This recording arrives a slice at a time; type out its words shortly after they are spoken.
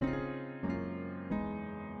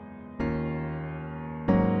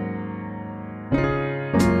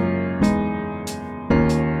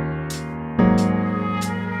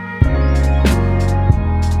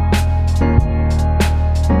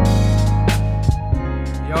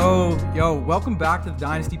Yo, welcome back to the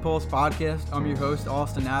Dynasty Pulse podcast. I'm your host,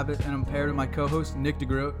 Austin Abbott, and I'm paired with my co-host, Nick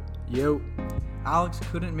DeGroat. Yo. Alex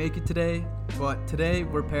couldn't make it today, but today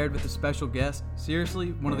we're paired with a special guest.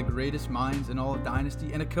 Seriously, one of the greatest minds in all of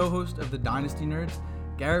Dynasty and a co-host of the Dynasty Nerds,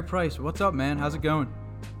 Garrett Price. What's up, man? How's it going?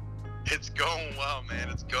 It's going well, man.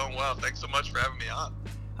 It's going well. Thanks so much for having me on.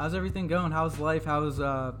 How's everything going? How's life? How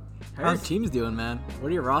are your teams doing, man? What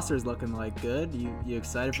are your rosters looking like? Good? You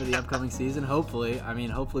excited for the upcoming season? Hopefully.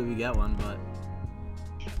 Hopefully we get one, but...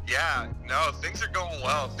 Yeah, no, things are going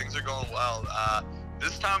well.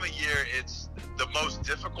 This time of year, it's the most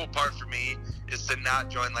difficult part for me is to not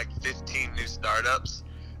join like 15 new startups.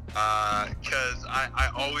 Because I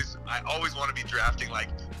always want to be drafting like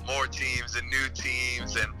more teams and new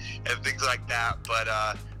teams and things like that. But,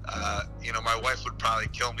 my wife would probably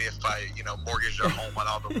kill me if I, mortgaged our home on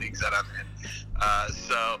all the leagues that I'm in.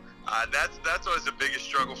 So that's always the biggest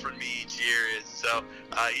struggle for me each year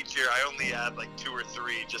each year I only add like 2 or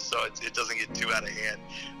 3 just so it doesn't get too out of hand.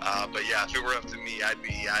 But yeah, if it were up to me, I'd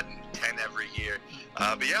be adding 10 every year.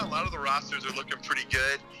 But yeah, a lot of the rosters are looking pretty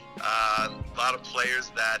good. A lot of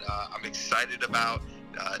players that I'm excited about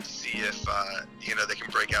to see if they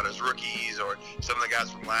can break out as rookies or some of the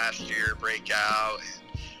guys from last year break out.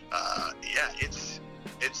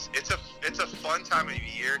 It's a fun time of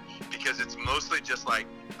year because it's mostly just like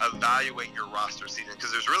evaluate your roster season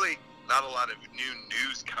because there's really not a lot of new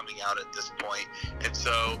news coming out at this point, and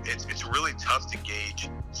so it's really tough to gauge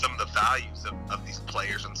some of the values of these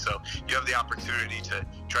players, and so you have the opportunity to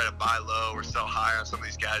try to buy low or sell high on some of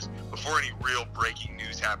these guys before any real breaking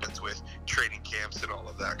news happens with training camps and all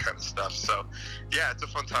of that kind of stuff. So yeah, it's a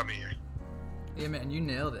fun time of year. Yeah, man, you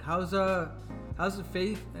nailed it. How's the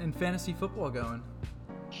faith in fantasy football going?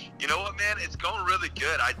 You know what, man? It's going really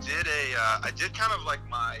good. I did kind of like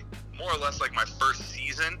more or less like my first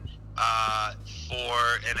season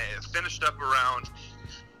and it finished up around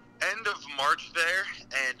end of March there,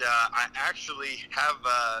 and I actually have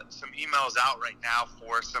some emails out right now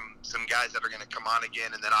for some guys that are going to come on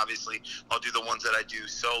again, and then obviously I'll do the ones that I do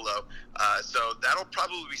solo. So that'll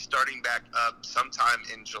probably be starting back up sometime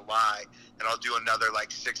in July, and I'll do another like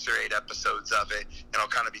 6 or 8 episodes of it, and I'll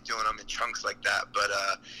kind of be doing them in chunks like that. But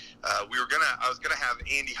I was gonna have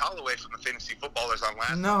Andy Holloway from the Fantasy Footballers on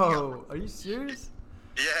last. No, are you serious?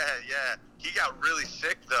 Yeah. He got really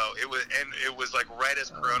sick though. It was like right as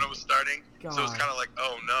Corona was starting, God. So it was kind of like,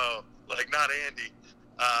 oh no, like not Andy.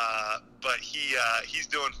 But he's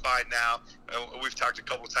doing fine now. We've talked a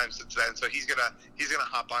couple times since then, so he's gonna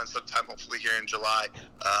hop on sometime, hopefully here in July,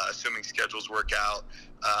 assuming schedules work out.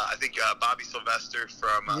 I think Bobby Sylvester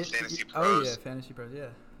from Fantasy Pros. Oh yeah, Fantasy Pros, yeah.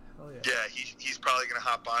 Oh yeah. Yeah, he's probably gonna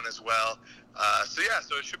hop on as well. So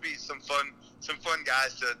it should be some fun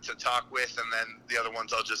guys to talk with, and then the other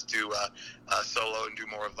ones I'll just do solo and do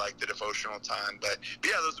more of like the devotional time. But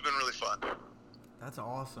yeah, those have been really fun. That's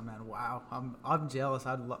awesome, man. Wow, I'm jealous.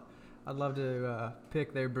 I'd love to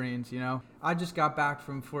pick their brains. I just got back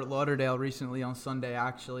from Fort Lauderdale recently on Sunday.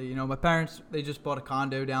 Actually, my parents, they just bought a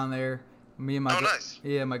condo down there. Me and nice.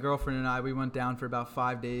 My girlfriend and I, we went down for about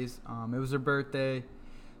 5 days. It was her birthday.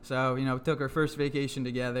 So, we took our first vacation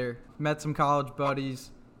together, met some college buddies,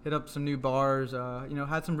 hit up some new bars,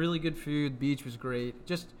 had some really good food. Beach was great.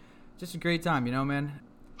 Just a great time, man.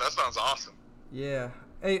 That sounds awesome. Yeah.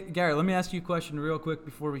 Hey, Garrett, let me ask you a question real quick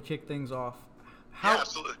before we kick things off. Yeah,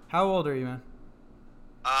 absolutely. How old are you, man?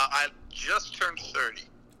 I just turned 30.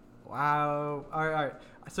 Wow. All right.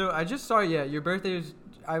 So I just saw, your birthday was,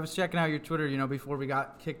 I was checking out your Twitter, before we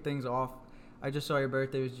kicked things off. I just saw your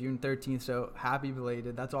birthday was June 13th, so happy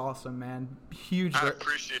belated. That's awesome, man. I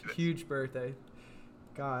appreciate it. Huge birthday.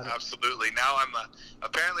 God. Absolutely. Now I'm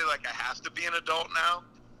apparently like I have to be an adult now.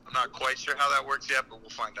 I'm not quite sure how that works yet, but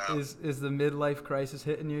we'll find out. Is the midlife crisis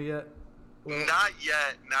hitting you yet? Not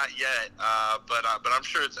yet. But I'm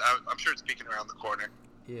sure it's peeking around the corner.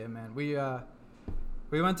 Yeah, man.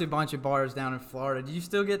 We went to a bunch of bars down in Florida. Do you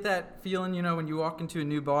still get that feeling, when you walk into a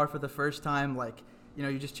new bar for the first time, like,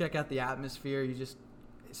 you just check out the atmosphere, you just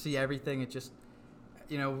see everything. It just,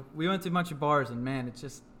 we went to a bunch of bars, and man, it's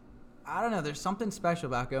just, I don't know, there's something special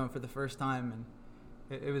about going for the first time,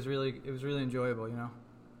 and it was really enjoyable,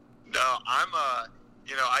 No,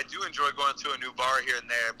 I do enjoy going to a new bar here and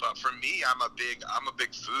there, but for me, I'm a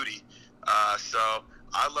big foodie, so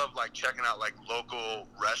I love like checking out like local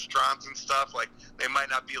restaurants and stuff. Like they might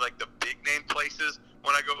not be like the big name places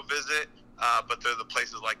when I go visit, but they're the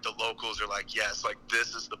places like the locals are like, yes, like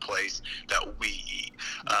this is the place that we eat.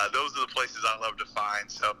 Those are the places I love to find.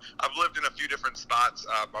 So I've lived in a few different spots,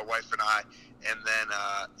 my wife and I, and then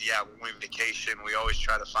when we vacation, we always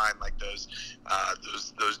try to find like those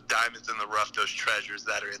diamonds in the rough, those treasures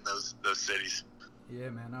that are in those cities. Yeah,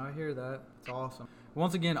 man, I hear that. It's awesome.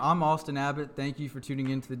 Once again, I'm Austin Abbott. Thank you for tuning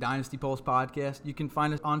in to the Dynasty Pulse podcast. You can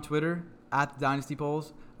find us on Twitter at the Dynasty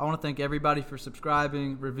Pulse. I want to thank everybody for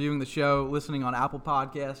subscribing, reviewing the show, listening on Apple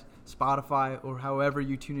Podcasts, Spotify, or however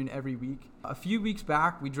you tune in every week. A few weeks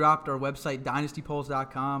back, we dropped our website,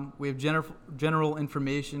 dynastypulse.com. We have general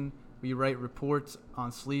information. We write reports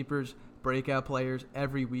on sleepers, breakout players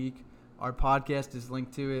every week. Our podcast is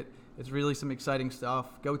linked to it. It's really some exciting stuff.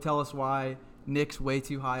 Go tell us why Nick's way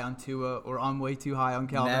too high on Tua, or I'm way too high on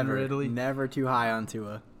Calvin Ridley. Never too high on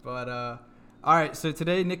Tua. But, all right, so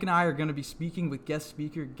today Nick and I are going to be speaking with guest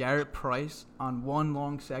speaker Garrett Price on one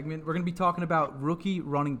long segment. We're going to be talking about rookie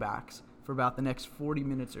running backs for about the next 40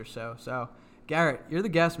 minutes or so. So, Garrett, you're the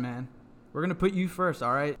guest, man. We're going to put you first,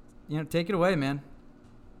 all right? Take it away, man.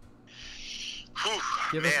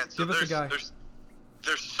 Give us a guy.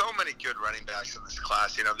 There's so many good running backs in this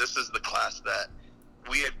class. This is the class that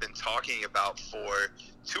we had been talking about for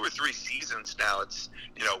 2 or 3 seasons now. It's,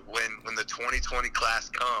 when the 2020 class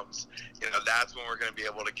comes, that's when we're going to be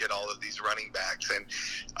able to get all of these running backs. And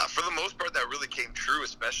for the most part, that really came true,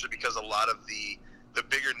 especially because a lot of the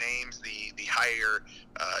bigger names, the higher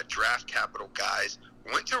draft capital guys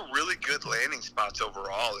went to really good landing spots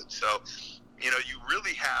overall. And so, you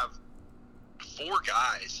really have 4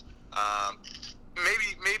 guys,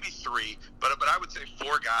 maybe 3, but I would say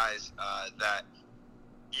 4 guys that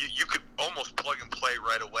you could almost plug and play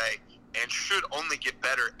right away and should only get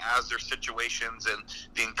better as their situations and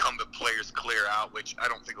the incumbent players clear out, which I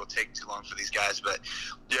don't think will take too long for these guys. But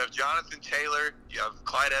you have Jonathan Taylor, you have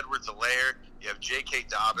Clyde Edwards-Helaire, you have J.K.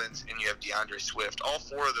 Dobbins, and you have DeAndre Swift. All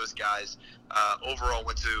 4 of those guys overall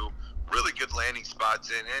went to really good landing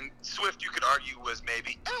spots. And Swift, you could argue, was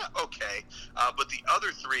maybe okay. But the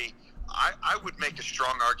other 3, I would make a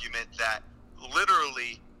strong argument that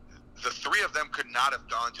literally the 3 of them could not have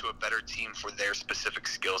gone to a better team for their specific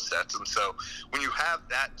skill sets. And so when you have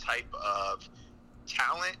that type of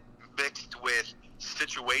talent mixed with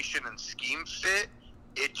situation and scheme fit,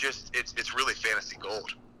 it's really fantasy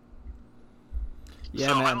gold. Yeah,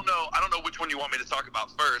 so man. I don't know which one you want me to talk about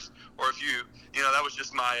first, or if that was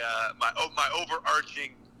just my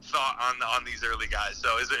overarching thought on these early guys.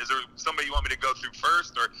 So is there somebody you want me to go through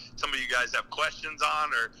first, or somebody you guys have questions on,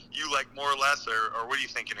 or you like more or less, or what are you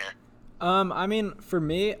thinking here? I mean, for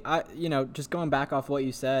me, just going back off what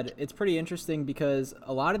you said, it's pretty interesting because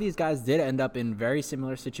a lot of these guys did end up in very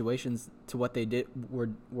similar situations to what they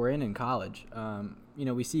were in college.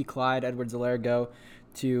 We see Clyde Edwards-Helaire go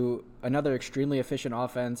to another extremely efficient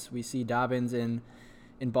offense. We see Dobbins in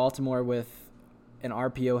Baltimore with an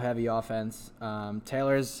RPO-heavy offense.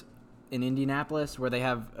 Taylor's in Indianapolis, where they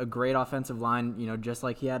have a great offensive line, just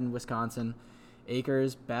like he had in Wisconsin.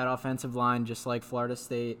 Akers, bad offensive line, just like Florida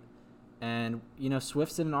State. And,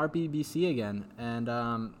 Swift's in an RBBC again.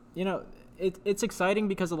 And, it's exciting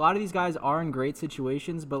because a lot of these guys are in great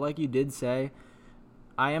situations. But like you did say,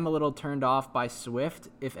 I am a little turned off by Swift,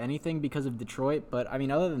 if anything, because of Detroit. But, I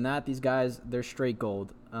mean, other than that, these guys, they're straight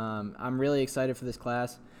gold. I'm really excited for this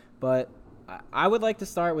class. But I would like to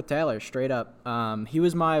start with Taylor, straight up. He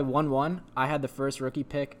was my 1-1. I had the first rookie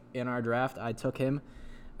pick in our draft. I took him,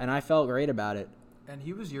 and I felt great about it. And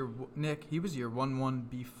he was your 1-1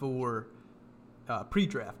 before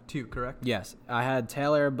pre-draft too, correct? Yes, I had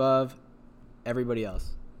Taylor above everybody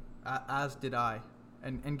else. As did I.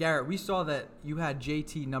 And Garrett, we saw that you had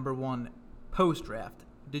JT number 1 post-draft.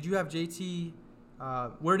 Did you have JT?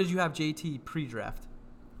 Where did you have JT pre-draft?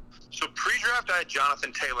 So pre-draft, I had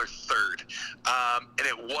Jonathan Taylor 3rd, and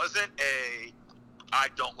it wasn't I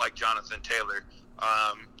don't like Jonathan Taylor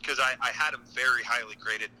because I had him very highly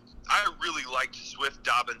graded. I really liked Swift,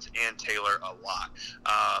 Dobbins, and Taylor a lot.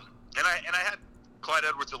 And I had Clyde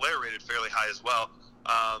Edwards-Helaire rated fairly high as well.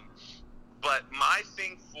 But my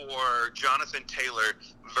thing for Jonathan Taylor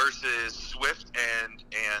versus Swift and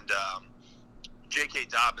J.K.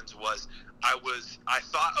 Dobbins was I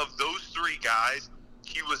thought of those 3 guys,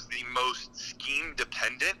 he was the most scheme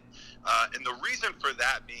dependent. And the reason for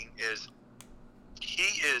that being is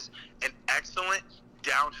he is an excellent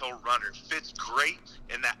downhill runner, fits great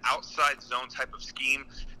in that outside zone type of scheme,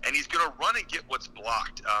 and he's going to run and get what's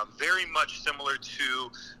blocked. Very much similar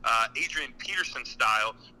to Adrian Peterson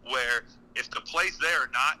style, where if the play's there or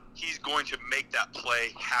not, he's going to make that play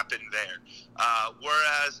happen there.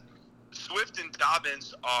 Whereas Swift and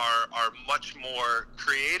Dobbins are much more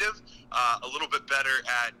creative, a little bit better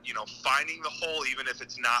at, finding the hole even if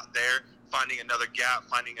it's not there, finding another gap,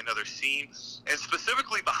 finding another seam, and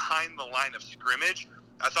specifically behind the line of scrimmage,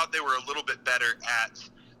 I thought they were a little bit better at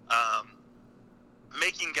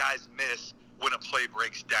making guys miss when a play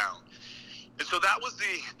breaks down. And so that was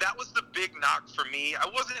the big knock for me. I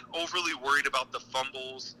wasn't overly worried about the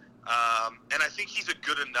fumbles. And I think he's a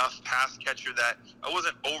good enough pass catcher that I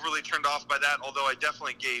wasn't overly turned off by that, although I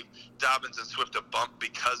definitely gave Dobbins and Swift a bump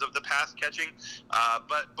because of the pass catching.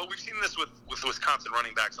 But we've seen this with Wisconsin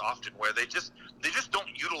running backs often, where they just don't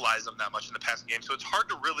utilize them that much in the passing game. So it's hard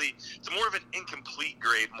to really, it's more of an incomplete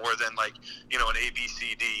grade more than like, an A, B,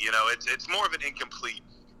 C, D, it's more of an incomplete.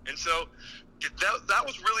 And so that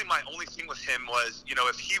was really my only thing with him was,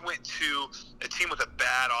 if he went to a team with a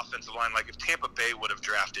bad offensive line, like if Tampa Bay would have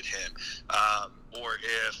drafted him, or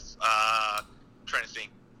if, I'm trying to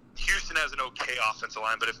think, Houston has an okay offensive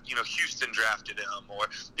line, but if, Houston drafted him or,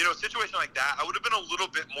 a situation like that, I would have been a little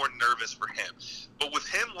bit more nervous for him. But with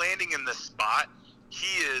him landing in this spot,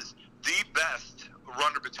 he is the best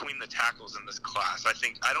runner between the tackles in this class.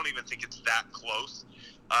 I don't even think it's that close.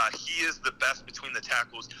 He is the best between the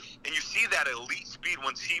tackles. And you see that elite speed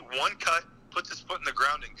once he one cut, puts his foot in the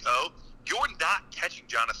ground and go. You're not catching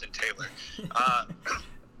Jonathan Taylor.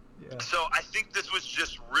 Yeah. So I think this was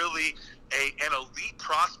just really an elite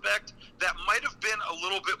prospect that might have been a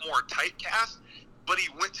little bit more typecast, but he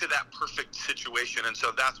went to that perfect situation. And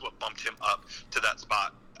so that's what bumped him up to that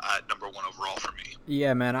spot at number 1 overall for me.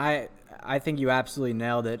 Yeah, man, I think you absolutely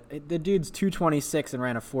nailed it. The dude's 226 and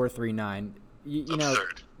ran a 4.39. You know,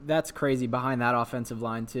 that's crazy behind that offensive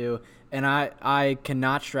line too. And I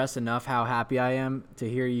cannot stress enough how happy I am to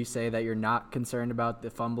hear you say that you're not concerned about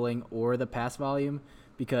the fumbling or the pass volume,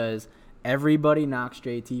 because everybody knocks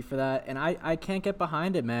JT for that. And I can't get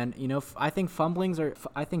behind it, man. I think fumbles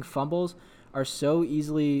are so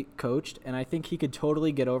easily coached, and I think he could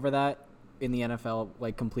totally get over that in the NFL,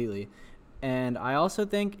 like, completely. And I also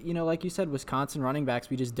think, like you said, Wisconsin running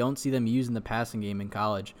backs, we just don't see them used in the passing game in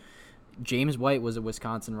college. James White was a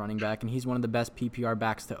Wisconsin running back, and he's one of the best PPR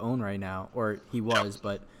backs to own right now, or he was,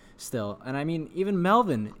 but still. And I mean, even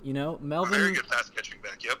Melvin, Melvin. Very good pass catching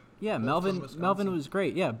back. Yep. Yeah, Melvin was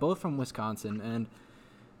great. Yeah, both from Wisconsin, and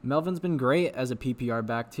Melvin's been great as a PPR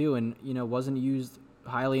back too, and wasn't used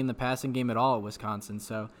highly in the passing game at all at Wisconsin.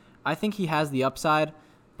 So I think he has the upside,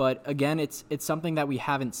 but again, it's something that we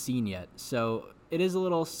haven't seen yet. So it is a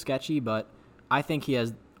little sketchy, but I think he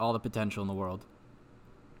has all the potential in the world.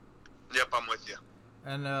 Yep, I'm with you.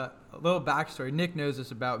 And a little backstory. Nick knows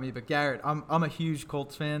this about me, but Garrett, I'm a huge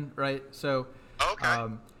Colts fan, right? So, okay.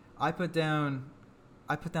 I put down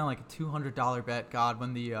like a $200 bet, God,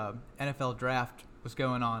 when the NFL draft was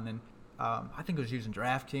going on, and I think it was using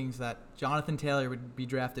DraftKings, that Jonathan Taylor would be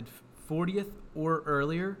drafted 40th or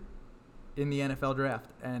earlier in the NFL draft,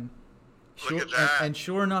 and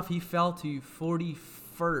sure enough, he fell to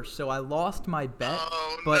 41st. So I lost my bet.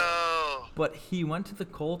 Oh, but no. But he went to the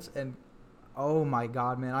Colts, and oh my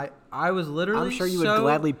God, man, I was literally. I'm sure you would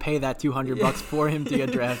gladly pay that $200 for him to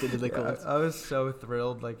get drafted to the Colts. I was so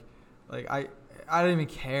thrilled. Like I didn't even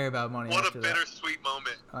care about money. What a bittersweet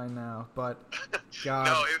moment. I know, but God.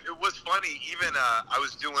 No, it was funny. Even I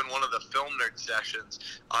was doing one of the film nerd sessions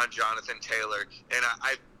on Jonathan Taylor, and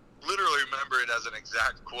I literally remember it as an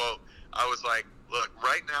exact quote. I was like, look,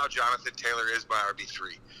 right now Jonathan Taylor is my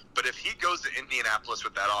RB3. But if he goes to Indianapolis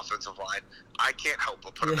with that offensive line, I can't help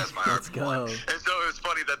but put him as my RB1. And so it was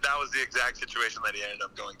funny that was the exact situation that he ended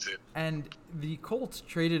up going to. And the Colts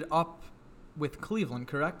traded up with Cleveland,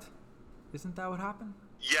 correct? Isn't that what happened?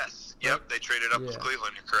 Yes. Yep. They traded up with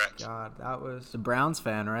Cleveland. You're correct. God, that was the Browns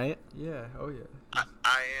fan, right? Yeah. Oh yeah.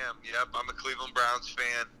 I am. Yep. I'm a Cleveland Browns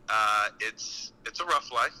fan. It's a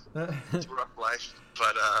rough life. It's a rough life,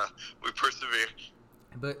 but we persevere.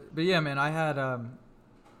 But yeah, man, I had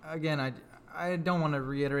again, I don't want to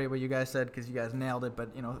reiterate what you guys said because you guys nailed it, but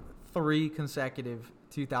 3 consecutive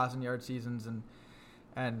 2,000-yard seasons,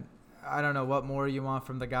 and I don't know what more you want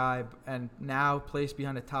from the guy, and now placed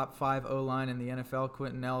behind a top 5 O-line in the NFL,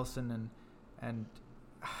 Quentin Nelson, and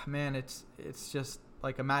man, it's just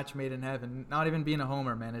like a match made in heaven. Not even being a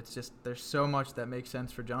homer, man. It's just there's so much that makes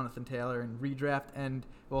sense for Jonathan Taylor in redraft, and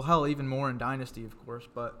well, hell, even more in dynasty, of course.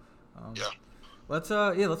 But let's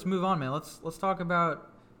move on, man. Let's talk about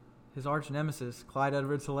his arch nemesis, Clyde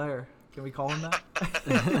Edwards-Helaire. Can we call him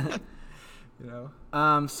that?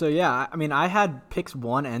 So yeah, I mean, I had picks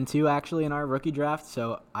 1 and 2 actually in our rookie draft,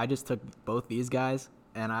 so I just took both these guys,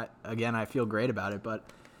 and I feel great about it. But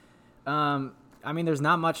I mean, there's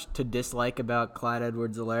not much to dislike about Clyde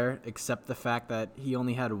Edwards-Helaire except the fact that he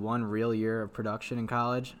only had one real year of production in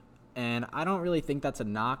college. And I don't really think that's a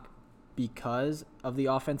knock because of the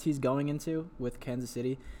offense he's going into with Kansas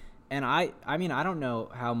City. And I mean, I don't know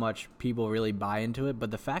how much people really buy into it,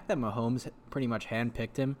 but the fact that Mahomes pretty much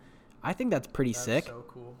handpicked him, I think that's pretty sick. So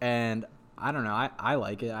cool. And I don't know, I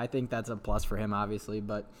like it. I think that's a plus for him, obviously.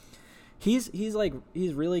 But he's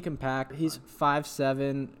really compact. He's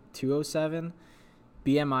 5'7", 207,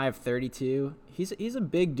 BMI of 32. He's a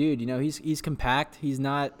big dude. You know, he's compact. He's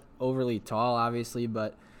not overly tall, obviously,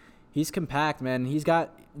 but he's compact, man. He's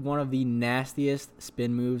got one of the nastiest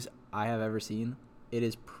spin moves I have ever seen. It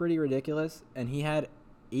is pretty ridiculous, and he had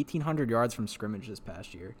 1,800 yards from scrimmage this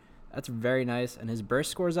past year. That's very nice, and his burst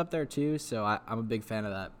score's up there too, so I'm a big fan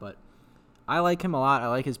of that. But I like him a lot. I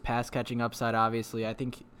like his pass-catching upside, obviously. I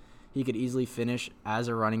think he could easily finish as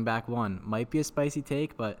a running back one. Might be a spicy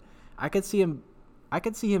take, but I could see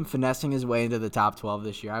him finessing his way into the top 12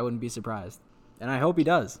 this year. I wouldn't be surprised, and I hope he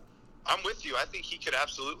does. I'm with you. I think he could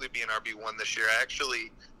absolutely be an RB1 this year. I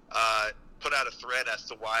actually put out a thread as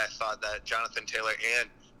to why I thought that Jonathan Taylor and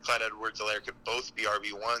Clyde Edwards-Helaire could both be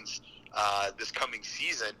RB1s this coming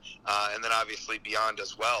season, and then obviously beyond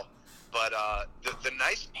as well. But the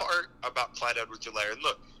nice part about Clyde Edwards-Helaire, and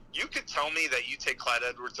look, you could tell me that you take Clyde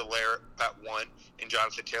Edwards-Helaire at 1 and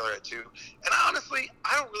Jonathan Taylor at 2, and honestly,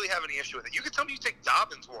 I don't really have any issue with it. You could tell me you take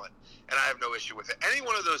Dobbins 1, and I have no issue with it. Any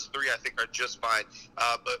one of those three, I think, are just fine.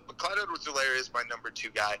 But Clyde Edwards-Helaire is my number 2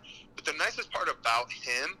 guy. But the nicest part about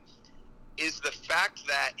him is the fact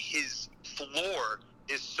that his floor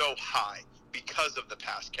is so high because of the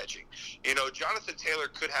pass catching. You know, Jonathan Taylor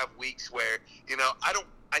could have weeks where, you know,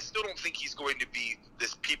 I still don't think he's going to be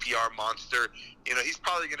this PPR monster. You know, he's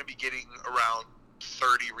probably going to be getting around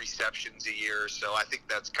 30 receptions a year or so. I think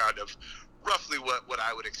that's kind of roughly what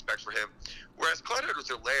I would expect for him. Whereas Clyde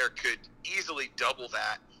Edwards-Helaire could easily double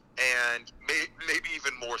that, and maybe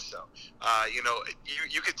even more so. You know,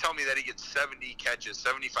 you could tell me that he gets 70 catches,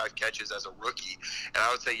 75 catches as a rookie, and I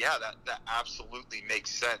would say, yeah, that absolutely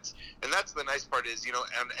makes sense. And that's the nice part is, you know,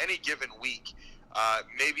 on any given week,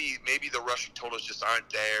 maybe the rushing totals just aren't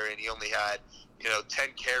there, and he only had, you know, 10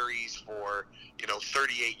 carries for, you know,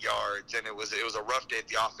 38 yards, and it was a rough day at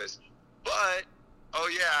the office. But, oh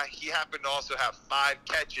yeah, he happened to also have 5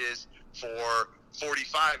 catches for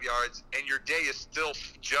 45 yards, and your day is still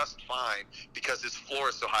just fine because his floor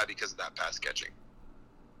is so high because of that pass catching.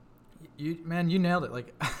 You nailed it.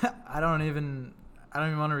 Like, I don't even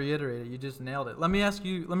want to reiterate it. You just nailed it. Let me ask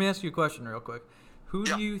you a question real quick. Who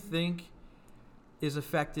do you think is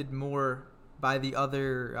affected more by the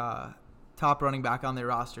other top running back on their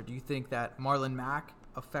roster? Do you think that Marlon Mack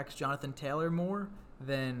affects Jonathan Taylor more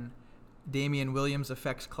than Damian Williams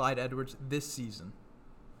affects Clyde Edwards this season?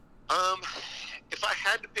 If I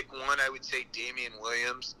had to pick one, I would say Damian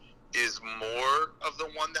Williams is more of the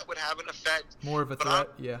one that would have an effect. More of a threat,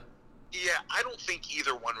 yeah. Yeah, I don't think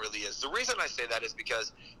either one really is. The reason I say that is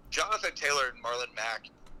because Jonathan Taylor and Marlon Mack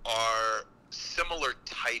are similar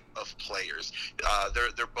type of players.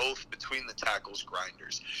 They're both between the tackles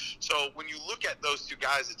grinders. So when you look at those two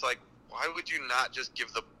guys, it's like, why would you not just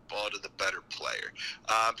give the ball to the better player?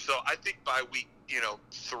 So I think by week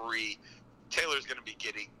 3, Taylor's going to be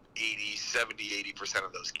getting 80%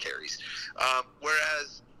 of those carries.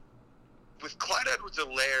 Whereas with Clyde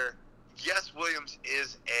Edwards-Helaire, yes, Williams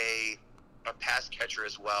is a pass catcher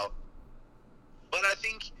as well. But I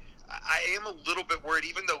think I am a little bit worried,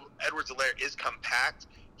 even though Edwards-Helaire is compact,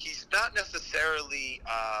 he's not necessarily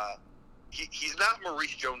he's not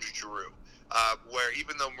Maurice Jones-Drew, where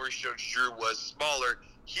even though Maurice Jones-Drew was smaller,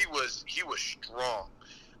 he was strong.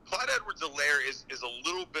 Clyde Edwards-Helaire is a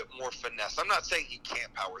little bit more finesse. I'm not saying he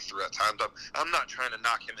can't power through at times. I'm not trying to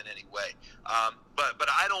knock him in any way. But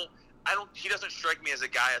I don't. He doesn't strike me as a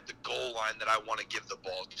guy at the goal line that I want to give the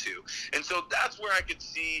ball to. And so that's where I could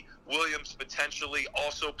see Williams potentially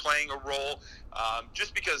also playing a role,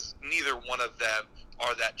 just because neither one of them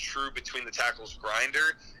are that true between the tackles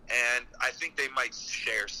grinder, and I think they might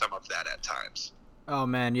share some of that at times. Oh,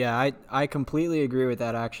 man, yeah, I completely agree with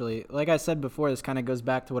that, actually. Like I said before, this kind of goes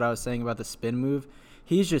back to what I was saying about the spin move.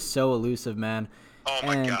 He's just so elusive, man. Oh,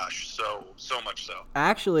 my gosh, so much so.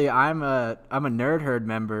 Actually, I'm a Nerd Herd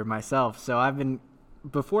member myself, so I've been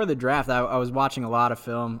 – before the draft, I was watching a lot of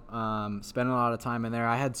film, spending a lot of time in there.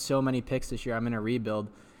 I had so many picks this year. I'm in a rebuild.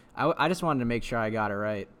 I just wanted to make sure I got it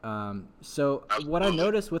right. So what I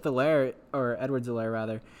noticed with Edwards-Helaire,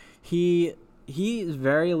 rather, he is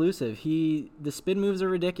very elusive. The spin moves are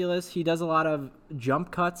ridiculous. He does a lot of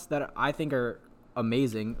jump cuts that I think are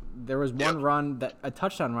amazing. There was one run, a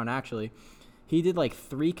touchdown run actually. he did like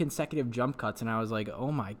 3 consecutive jump cuts, and I was like,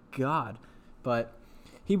 oh my God. But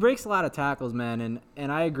he breaks a lot of tackles, man,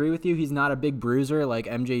 and I agree with you. He's not a big bruiser like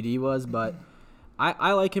MJD was, but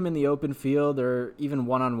I like him in the open field or even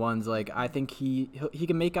one-on-ones. Like, I think he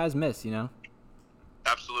can make guys miss, you know?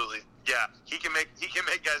 Absolutely. Yeah, he can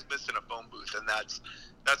make guys miss in a phone booth, and that's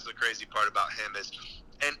the crazy part about him is,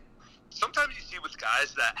 and sometimes you see with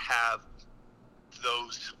guys that have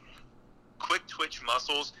those quick twitch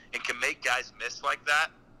muscles and can make guys miss like that,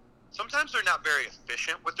 sometimes they're not very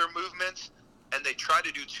efficient with their movements, and they try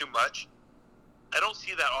to do too much. I don't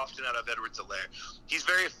see that often out of Edwards-Helaire. He's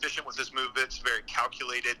very efficient with his movements, very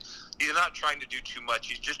calculated. He's not trying to do too much.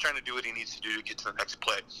 He's just trying to do what he needs to do to get to the next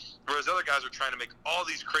play. Whereas other guys are trying to make all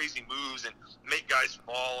these crazy moves and make guys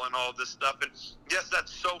fall and all this stuff. And yes,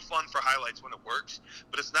 that's so fun for highlights when it works,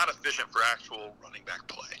 but it's not efficient for actual running back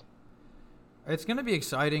play. It's going to be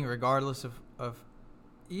exciting regardless of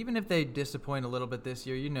even if they disappoint a little bit this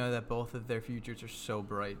year. You know that both of their futures are so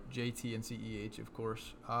bright. JT and CEH, of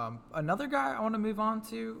course. Another guy I want to move on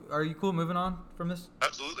to. Are you cool moving on from this?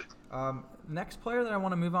 Absolutely. Next player that I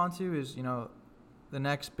want to move on to is, the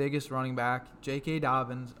next biggest running back, J.K.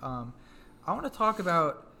 Dobbins. I want to talk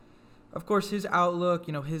about, of course, his outlook,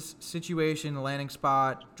 his situation, landing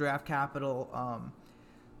spot, draft capital.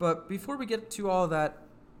 But before we get to all of that,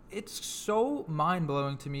 it's so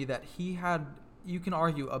mind-blowing to me that he had, you can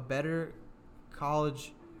argue, a better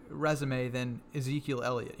college resume than Ezekiel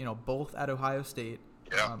Elliott, both at Ohio State.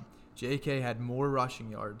 Yeah. J.K. had more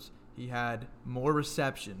rushing yards. He had more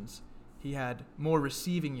receptions. He had more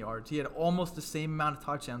receiving yards. He had almost the same amount of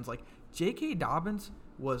touchdowns. Like, J.K. Dobbins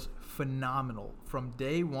was phenomenal from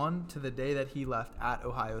day one to the day that he left at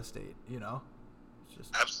Ohio State, It's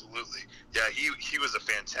just... Absolutely. Yeah, he was a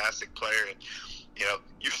fantastic player. And,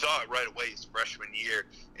 you saw it right away his freshman year.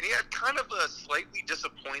 And he had kind of a slightly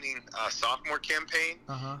disappointing sophomore campaign.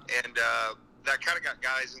 Uh-huh. And that kind of got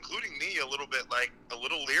guys, including me, a little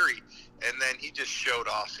leery. And then he just showed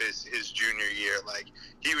off his junior year. Like,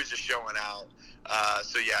 he was just showing out.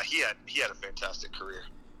 So, yeah, he had a fantastic career.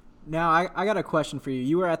 Now, I got a question for you.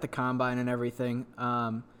 You were at the Combine and everything.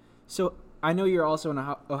 So I know you're also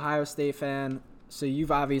an Ohio State fan. So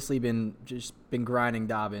you've obviously been grinding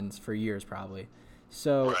Dobbins for years probably.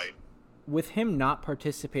 So right. With him not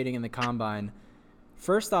participating in the Combine,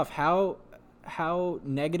 first off, how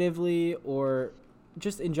negatively or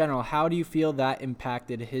just in general, how do you feel that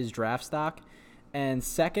impacted his draft stock? And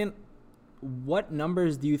second, what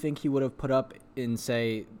numbers do you think he would have put up in,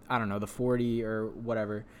 say, I don't know, the 40 or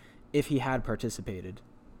whatever, if he had participated?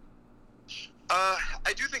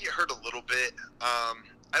 I do think it hurt a little bit.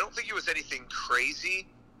 I don't think it was anything crazy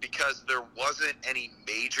because there wasn't any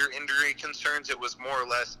major injury concerns. It was more or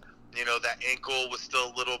less, that ankle was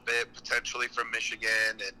still a little bit potentially from Michigan.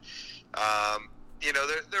 And,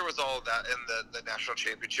 there was all of that in the national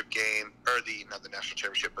championship game, or not the national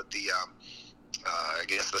championship, but the, I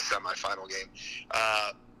guess the semifinal game.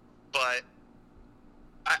 But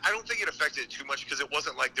I don't think it affected it too much because it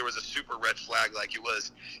wasn't like there was a super red flag like it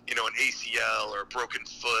was, an ACL or a broken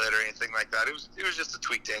foot or anything like that. It was just a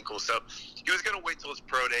tweaked ankle. So he was going to wait till his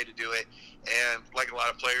pro day to do it. And like a lot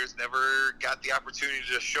of players, never got the opportunity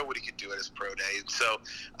to show what he could do at his pro day. And so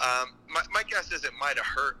my guess is it might have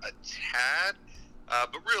hurt a tad,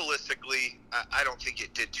 but realistically, I don't think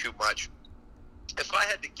it did too much. If I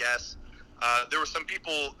had to guess, there were some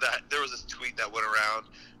people there was this tweet that went around,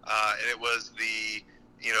 and it was the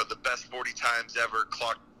best 40 times ever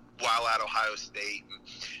clocked while at Ohio State. And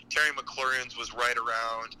Terry McLaurin's was right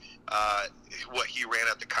around what he ran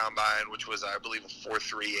at the Combine, which was, I believe, a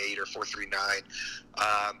 4.38 or 4.39.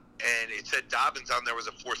 And it said Dobbins on there was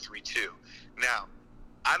a 4.32. Now,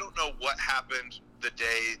 I don't know what happened the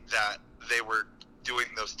day that they were doing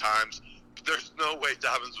those times. There's no way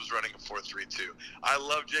Dobbins was running a 4.32. I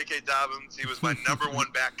love J.K. Dobbins. He was my number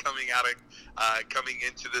one back coming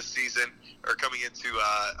into this season, or coming into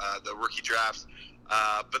the rookie drafts.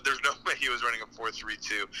 But there's no way he was running a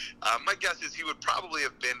 4.32. My guess is he would probably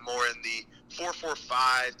have been more in the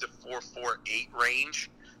 4.45 to 4.48 range.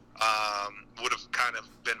 Would have kind of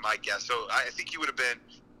been my guess. So I think he would have been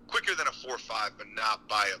quicker than a 4.5, but not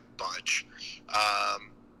by a bunch.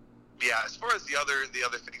 Yeah, as far as the other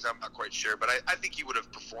things, I'm not quite sure, but I think he would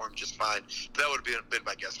have performed just fine. That would have been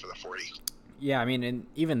my guess for the 40. Yeah, I mean, and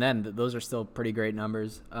even then, those are still pretty great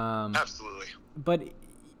numbers. Absolutely. But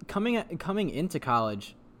coming into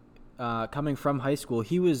college, coming from high school,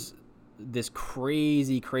 he was this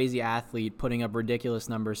crazy athlete putting up ridiculous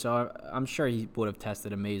numbers. So I'm sure he would have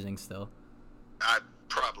tested amazing still.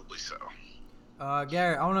 Probably so.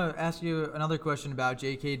 Garrett, I want to ask you another question about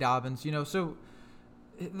J.K. Dobbins. So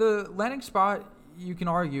The landing spot, you can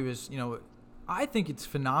argue, is, I think it's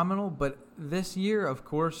phenomenal, but this year, of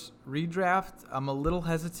course, redraft, I'm a little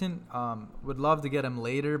hesitant. Would love to get him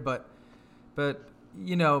later, but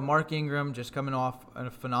Mark Ingram just coming off a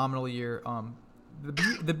phenomenal year.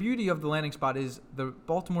 The beauty of the landing spot is the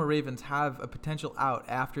Baltimore Ravens have a potential out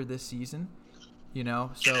after this season,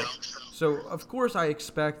 So of course I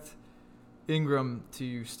expect Ingram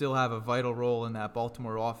to still have a vital role in that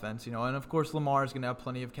Baltimore offense, and of course Lamar is going to have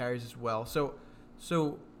plenty of carries as well. So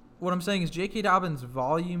what I'm saying is J.K. Dobbins'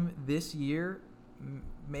 volume this year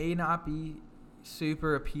may not be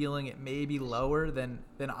super appealing. It may be lower than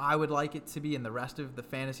I would like it to be in the rest of the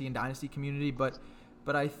fantasy and dynasty community, but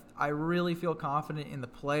I really feel confident in the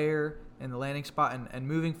player and the landing spot and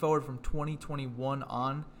moving forward from 2021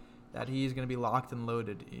 on that he's going to be locked and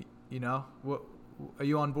loaded. What, are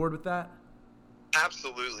you on board with that?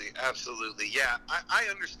 Absolutely. Yeah, I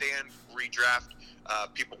understand redraft,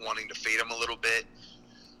 people wanting to fade him a little bit.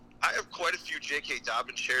 I have quite a few J.K.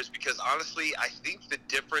 Dobbins shares because, honestly, I think the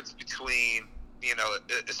difference between,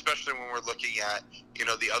 especially when we're looking at,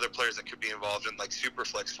 the other players that could be involved in, like, super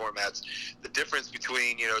flex formats, the difference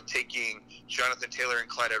between, taking Jonathan Taylor and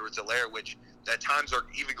Clyde Edwards-Helaire, which at times are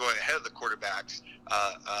even going ahead of the quarterbacks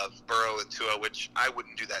of Burrow and Tua, which I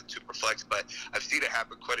wouldn't do that in super flex, but I've seen it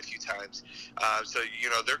happen quite a few times. So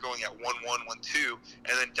they're going at 1-1, 1-2,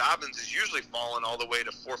 and then Dobbins is usually falling all the way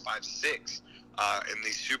to 4, 5, 6. In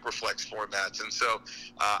these super flex formats. And so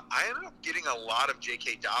I ended up getting a lot of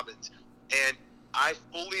J.K. Dobbins, and I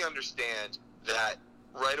fully understand that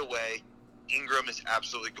right away Ingram is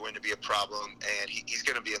absolutely going to be a problem, and he's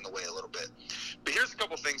going to be in the way a little bit. But here's a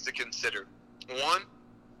couple things to consider. One,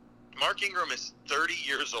 Mark Ingram is 30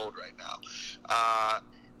 years old right now.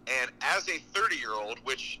 And as a 30-year-old,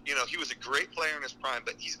 which, he was a great player in his prime,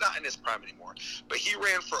 but he's not in his prime anymore. But he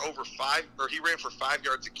ran for 5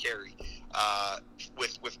 yards a carry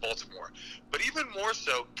with Baltimore. But even more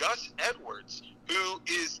so, Gus Edwards, who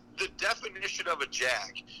is the definition of a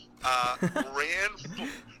jag,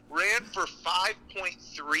 ran for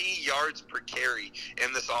 5.3 yards per carry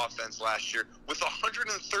in this offense last year with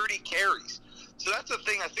 130 carries. So that's the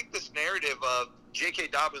thing. I think this narrative of J.K.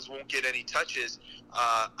 Dobbins won't get any touches,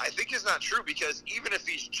 I think is not true, because even if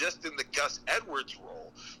he's just in the Gus Edwards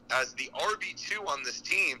role as the RB2 on this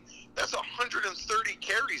team, that's 130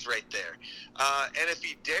 carries right there. And if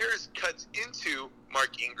he dares cuts into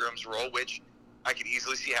Mark Ingram's role, which I could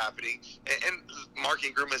easily see happening, and Mark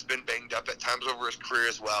Ingram has been banged up at times over his career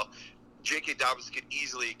as well, J.K. Dobbins could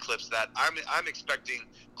easily eclipse that. I'm expecting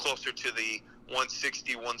closer to the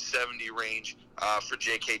 160, 170 range for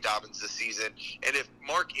J.K. Dobbins this season. And if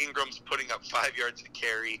Mark Ingram's putting up 5 yards to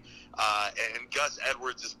carry and Gus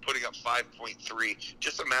Edwards is putting up 5.3,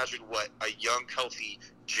 just imagine what a young, healthy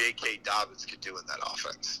J.K. Dobbins could do in that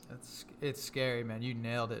offense. It's scary, man. You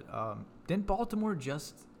nailed it. Didn't Baltimore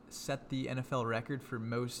just set the NFL record for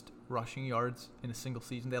most rushing yards in a single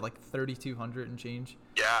season? They had like 3,200 and change.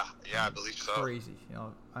 Yeah, I believe so. Crazy.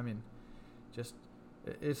 Just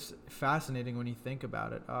it's fascinating when you think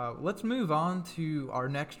about it. Let's move on to our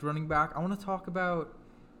next running back. I want to talk about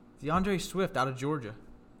DeAndre Swift out of Georgia.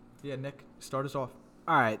 Yeah, Nick, start us off.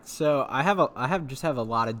 All right, so I have a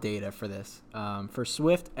lot of data for this, for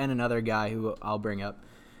Swift and another guy who I'll bring up.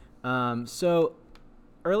 So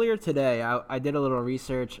earlier today, I did a little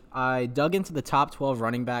research. I dug into the top 12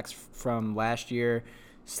 running backs from last year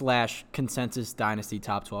 / consensus dynasty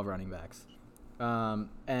top 12 running backs.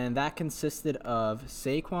 And that consisted of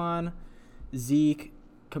Saquon, Zeke,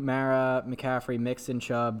 Kamara, McCaffrey, Mixon,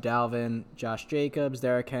 Chubb, Dalvin, Josh Jacobs,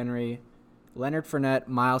 Derrick Henry, Leonard Fournette,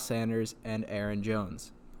 Miles Sanders, and Aaron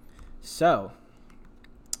Jones. So,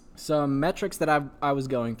 some metrics that I was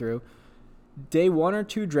going through. Day 1 or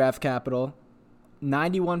 2 draft capital,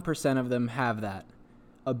 91% of them have that.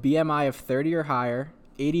 A BMI of 30 or higher,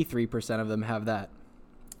 83% of them have that.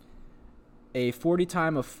 A 40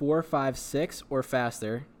 time of 4.56 or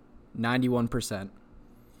faster, 91%.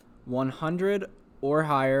 100 or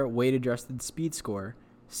higher weight adjusted speed score,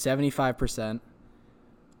 75%.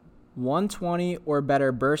 120 or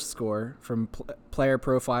better burst score from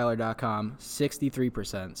playerprofiler.com,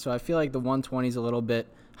 63%. So I feel like the 120 is a little bit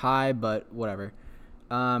high, but whatever.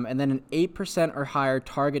 And then an 8% or higher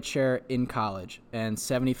target share in college, and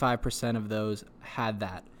 75% of those had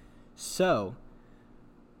that. So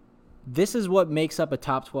this is what makes up a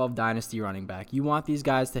top 12 dynasty running back. You want these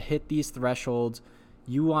guys to hit these thresholds.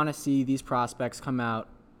 You want to see these prospects come out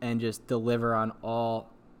and just deliver on all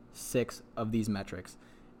 6 of these metrics.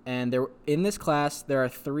 And in this class, there are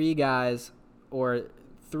 3 guys, or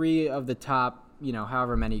 3 of the top,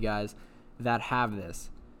 however many guys that have this.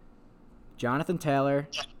 Jonathan Taylor,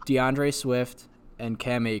 DeAndre Swift, and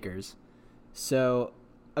Cam Akers. So,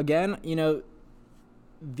 again,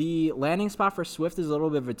 the landing spot for Swift is a little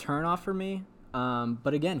bit of a turnoff for me.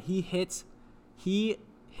 But again, he hits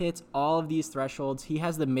all of these thresholds. He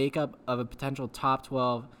has the makeup of a potential top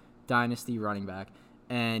 12 dynasty running back.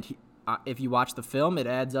 And if you watch the film, it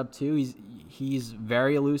adds up too. He's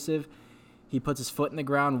very elusive. He puts his foot in the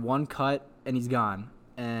ground, one cut, and he's gone.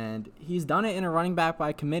 And he's done it in a running back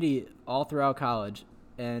by committee all throughout college,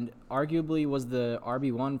 and arguably was the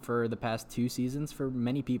RB1 for the past 2 seasons for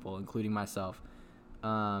many people, including myself.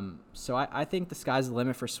 So I think the sky's the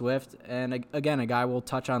limit for Swift. And again, a guy we'll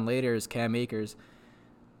touch on later is Cam Akers,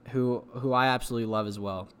 who I absolutely love as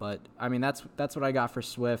well. But I mean, that's what I got for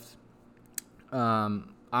Swift.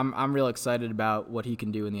 I'm real excited about what he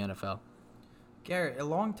can do in the NFL. Garrett, a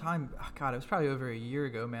long time, God, it was probably over a year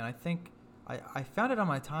ago, man. I think I found it on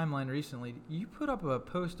my timeline recently. You put up a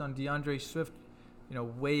post on DeAndre Swift,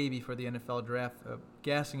 way before the NFL draft,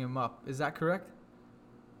 gassing him up. Is that correct?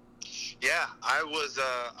 Yeah, I was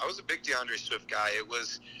a big DeAndre Swift guy. It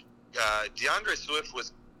was DeAndre Swift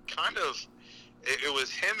was kind of it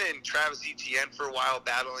was him and Travis Etienne for a while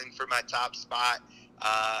battling for my top spot.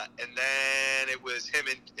 And then it was him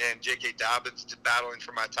and J.K. Dobbins battling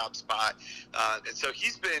for my top spot. And so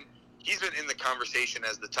he's been in the conversation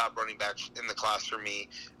as the top running back in the class for me,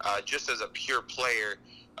 just as a pure player,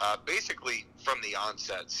 basically from the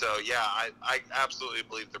onset. So, yeah, I absolutely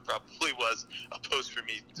believe there probably was a post for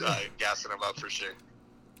me gassing him up for sure.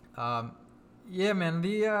 Yeah, man,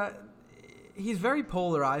 he's very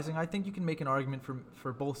polarizing. I think you can make an argument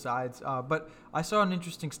for both sides. But I saw an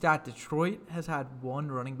interesting stat. Detroit has had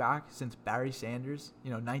one running back since Barry Sanders,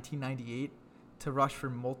 1998, to rush for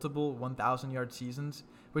multiple 1,000-yard seasons,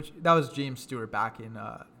 which that was James Stewart back in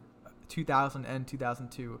 2000 and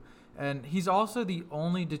 2002. And he's also the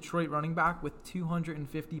only Detroit running back with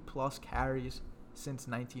 250-plus carries since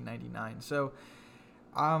 1999. So,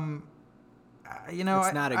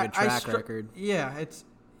 it's not a good track record. Yeah,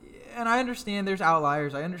 and I understand there's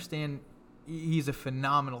outliers. I understand he's a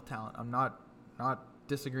phenomenal talent. I'm not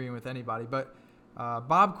disagreeing with anybody. But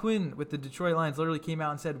Bob Quinn with the Detroit Lions literally came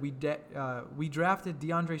out and said, we drafted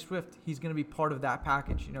DeAndre Swift. He's going to be part of that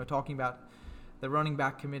package, talking about the running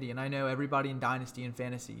back committee. And I know everybody in Dynasty and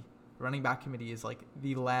Fantasy, running back committee is like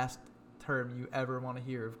the last term you ever want to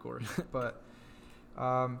hear, of course. But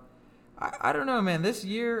I don't know, man. This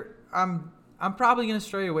year, I'm probably going to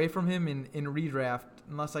stray away from him in redraft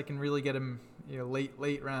unless I can really get him,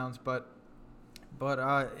 late rounds. But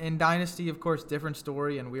in Dynasty, of course, different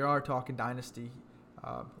story, and we are talking Dynasty.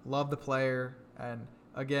 Love the player, and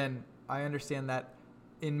again, I understand that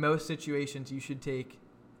in most situations you should take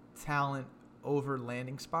talent over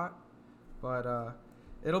landing spot. But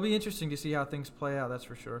it'll be interesting to see how things play out. That's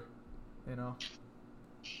for sure.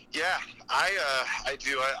 Yeah, I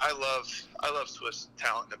do. I love Swift's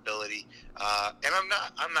talent and ability, and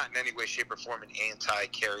I'm not in any way, shape, or form an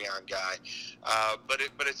anti-carry-on guy, but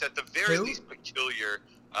it's at the very least peculiar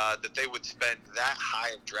that they would spend that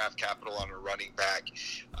high of draft capital on a running back,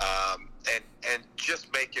 and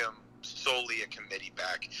just make him solely a committee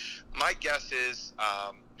back. My guess is,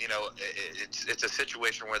 it's a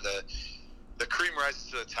situation where the cream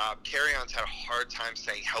rises to the top. Carry-on's had a hard time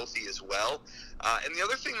staying healthy as well. And the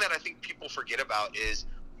other thing that I think people forget about is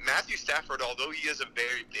Matthew Stafford, although he is a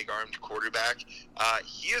very big-armed quarterback,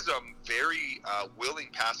 he is a very willing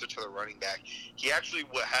passer to the running back. He actually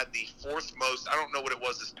had the 4th most, I don't know what it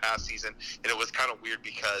was this past season, and it was kind of weird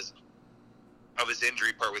because of his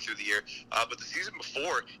injury partway through the year. But the season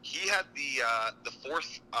before, he had the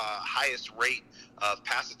 4th highest rate of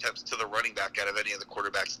pass attempts to the running back out of any of the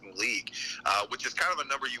quarterbacks in the league, which is kind of a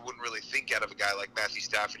number you wouldn't really think out of a guy like Matthew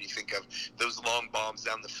Stafford. You think of those long bombs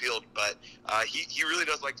down the field, but he really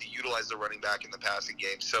does like to utilize the running back in the passing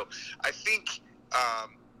game. So I think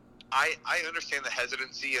I understand the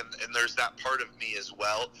hesitancy, and there's that part of me as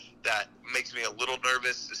well that makes me a little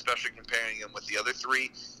nervous, especially comparing him with the other 3.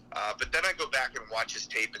 But then I go back and watch his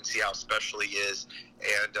tape and see how special he is,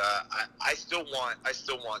 and I still want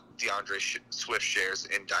DeAndre Swift shares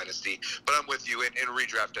in Dynasty. But I'm with you. In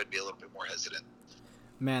redraft, I'd be a little bit more hesitant.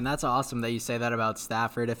 Man, that's awesome that you say that about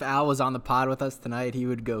Stafford. If Al was on the pod with us tonight, he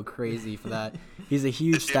would go crazy for that. He's a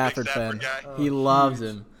huge Stafford fan. Guy? He loves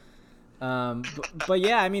him. But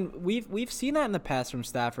yeah, I mean, we've seen that in the past from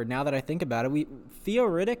Stafford. Now that I think about it, Theo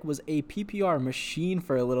Riddick was a PPR machine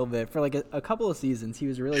for a little bit, for like a couple of seasons. He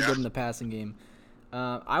was really good in the passing game.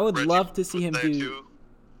 I would love to see him do. Too.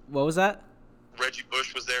 What was that? Reggie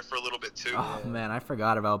Bush was there for a little bit too. Oh man, I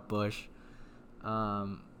forgot about Bush.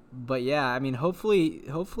 But yeah, I mean, hopefully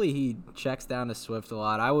he checks down to Swift a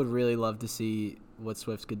lot. I would really love to see what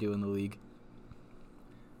Swift could do in the league.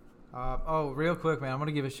 Real quick, man, I'm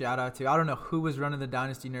gonna give a shout out to, I don't know who was running the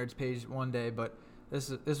Dynasty Nerds page one day, but this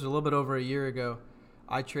was a little bit over a year ago.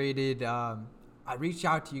 I traded. I reached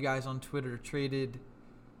out to you guys on Twitter. Traded.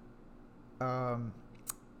 Kerryon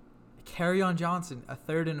Johnson, a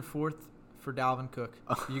third and a fourth for Dalvin Cook.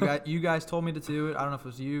 You guys told me to do it. I don't know if it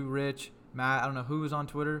was you, Rich, Matt. I don't know who was on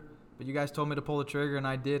Twitter, but you guys told me to pull the trigger, and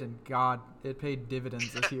I did. And God, it paid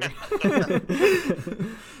dividends this year.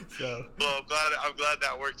 So. Well, I'm glad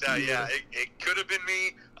that worked out. Yeah, it could have been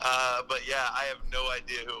me, but yeah, I have no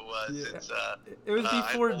idea who it was. Yeah. It was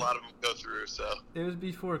before I had a lot of them go through. So it was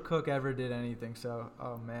before Cook ever did anything. So,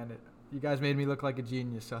 oh man, you guys made me look like a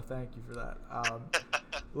genius. So thank you for that.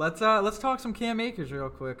 Let's talk some Cam Akers real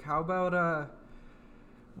quick. How about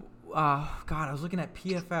God, I was looking at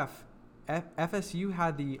PFF. FSU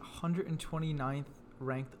had the 129th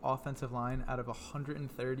ranked offensive line out of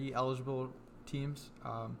 130 eligible teams,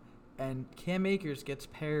 and Cam Akers gets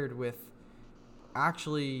paired with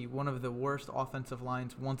actually one of the worst offensive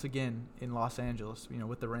lines once again in Los Angeles,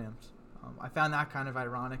 with the Rams. I found that kind of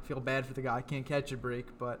ironic. Feel bad for the guy, can't catch a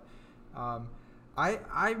break, but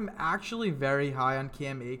I'm actually very high on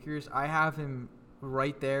Cam Akers. I have him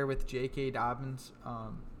right there with J.K. Dobbins.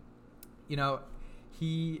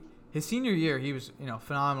 His senior year, he was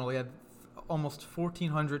phenomenal. He had almost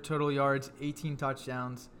 1,400 total yards, 18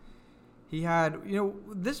 touchdowns. He had,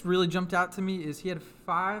 this really jumped out to me, is he had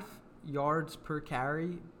 5 yards per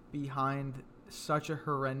carry behind such a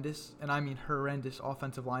horrendous, and I mean horrendous,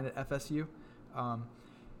 offensive line at FSU.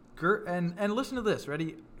 And listen to this,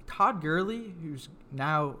 ready? Todd Gurley, who's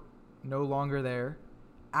now no longer there,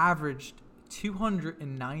 averaged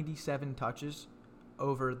 297 touches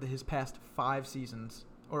over his past 5 seasons,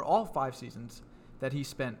 or all 5 seasons that he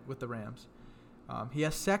spent with the Rams. He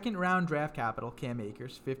has second-round draft capital, Cam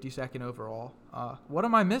Akers, 52nd overall. What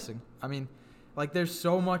am I missing? I mean, there's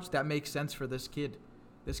so much that makes sense for this kid.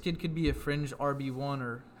 This kid could be a fringe RB1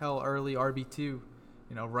 or, hell, early RB2,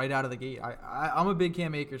 right out of the gate. I'm a big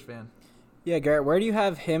Cam Akers fan. Yeah, Garrett, where do you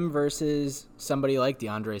have him versus somebody like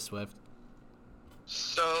DeAndre Swift?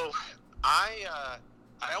 So, I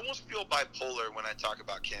almost feel bipolar when I talk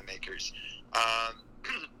about Cam Akers,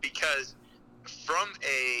 because from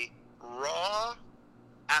a raw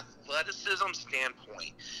athleticism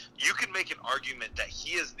standpoint, you can make an argument that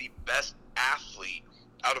he is the best athlete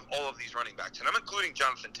out of all of these running backs, and I'm including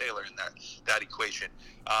Jonathan Taylor in that equation.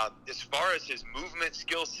 As far as his movement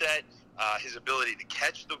skill set, his ability to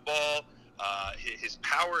catch the ball, his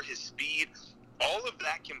power, his speed, all of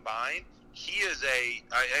that combined, he is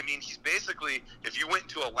he's basically, if you went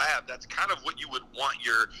into a lab, that's kind of what you would want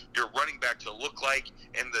your running back to look like,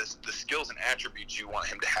 and the skills and attributes you want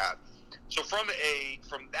him to have. So from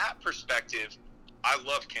that perspective, I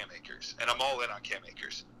love Cam Akers, and I'm all in on Cam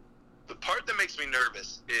Akers. The part that makes me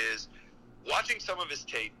nervous is watching some of his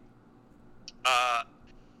tape.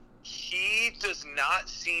 He does not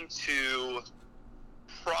seem to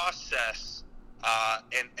process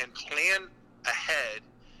and plan ahead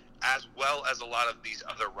as well as a lot of these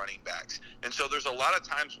other running backs. And so there's a lot of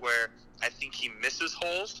times where I think he misses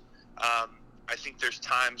holes. I think there's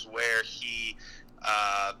times where he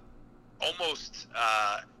almost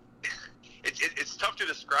it's tough to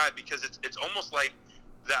describe, because it's almost like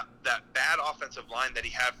that bad offensive line that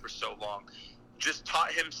he had for so long just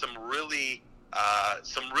taught him some really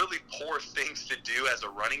poor things to do as a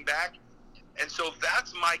running back. And so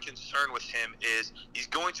that's my concern with him, is he's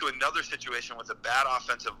going to another situation with a bad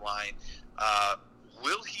offensive line.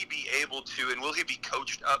 Will he be able to, and will he be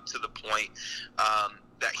coached up to the point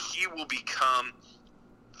that he will become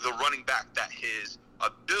the running back that his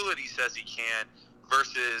ability says he can,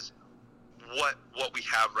 versus what we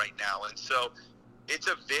have right now? And so it's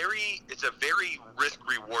a very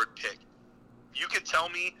risk-reward pick. You could tell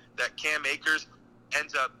me that Cam Akers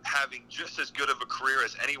ends up having just as good of a career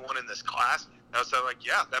as anyone in this class, and I would say,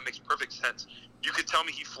 yeah, that makes perfect sense. You could tell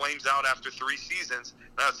me he flames out after 3 seasons,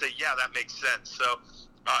 and I would say, yeah, that makes sense. So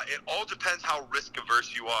it all depends how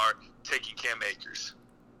risk-averse you are taking Cam Akers.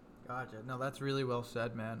 Gotcha. No, that's really well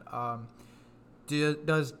said, man.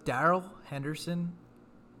 Does Darrell Henderson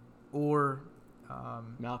or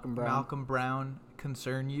Malcolm Brown. Malcolm Brown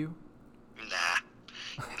concern you? Nah.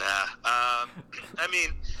 I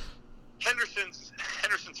mean, Henderson's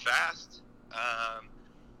fast.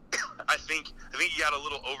 I think he got a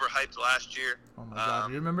little overhyped last year. Oh my God!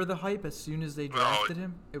 You remember the hype as soon as they drafted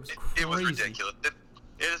him? It was crazy. It was ridiculous.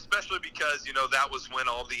 Especially because that was when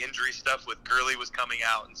all the injury stuff with Gurley was coming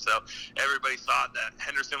out, and so everybody thought that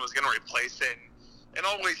Henderson was going to replace it. and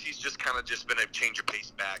always he's just kind of just been a change of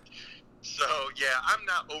pace back. So, yeah, I'm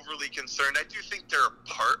not overly concerned. I do think they're a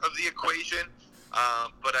part of the equation,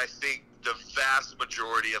 but I think the vast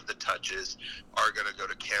majority of the touches are going to go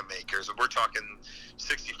to Cam Akers. And we're talking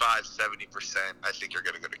 65, 70%, I think, are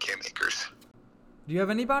going to go to Cam Akers. Do you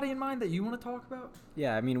have anybody in mind that you want to talk about?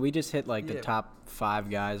 Yeah, I mean, we just hit the top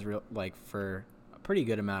 5 guys for a pretty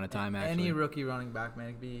good amount of time, actually. Any rookie running back, man.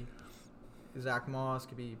 It could be Zach Moss,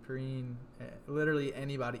 could be Perrine, literally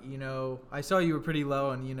anybody. I saw you were pretty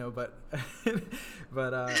on but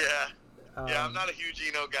I'm not a huge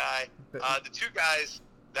Eno guy. The 2 guys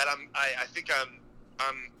that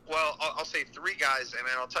I'll say 3 guys, and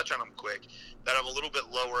then I'll touch on them quick, that I'm a little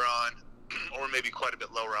bit lower on, or maybe quite a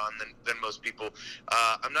bit lower on than most people.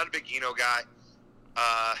 I'm not a big Eno guy.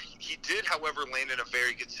 He did, however, land in a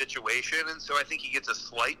very good situation, and so I think he gets a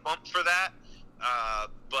slight bump for that.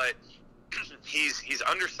 But he's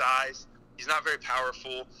undersized. He's not very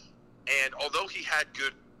powerful, and although he had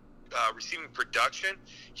good receiving production,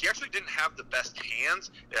 he actually didn't have the best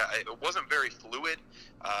hands. It wasn't very fluid.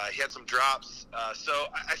 He had some drops. So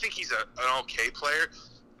I think he's an okay player.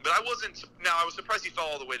 But I was surprised he fell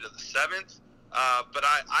all the way to the 7th. But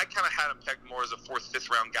I kind of had him pegged more as a 4th, 5th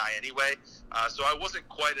round guy anyway. So I wasn't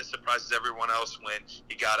quite as surprised as everyone else when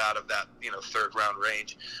he got out of that 3rd round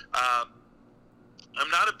range. I'm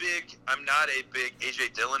not a big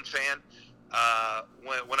AJ Dillon fan.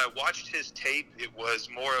 When I watched his tape, it was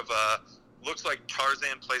more of a looks like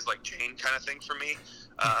Tarzan plays like Jane kind of thing for me.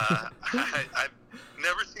 I've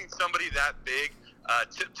never seen somebody that big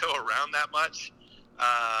tiptoe around that much.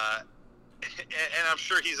 And I'm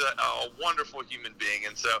sure he's a wonderful human being,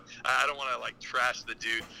 and so I don't want to trash the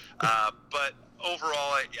dude. But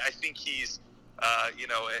overall, I think he's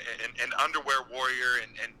an underwear warrior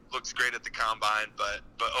and looks great at the combine. But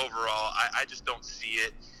overall, I just don't see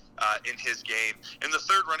it in his game. And the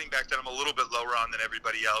 3rd running back that I'm a little bit lower on than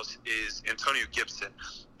everybody else is Antonio Gibson.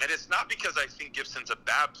 And it's not because I think Gibson's a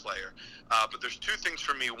bad player, but there's 2 things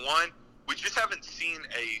for me. One, we just haven't seen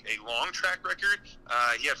a long track record.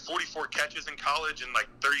 He had 44 catches in college and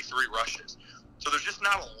 33 rushes. So there's just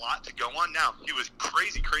not a lot to go on. Now, he was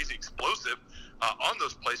crazy explosive on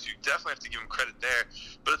those plays, so you definitely have to give him credit there.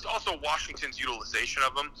 But it's also Washington's utilization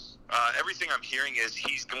of him. Everything I'm hearing is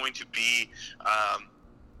he's going to be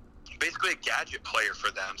basically a gadget player for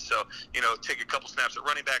them. So, take a couple snaps at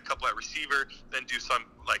running back, a couple at receiver, then do some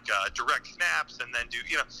direct snaps, and then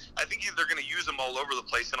I think they're going to use them all over the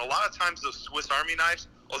place. And a lot of times those Swiss Army knives,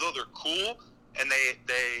 although they're cool and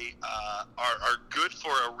they are good for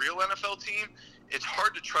a real NFL team, it's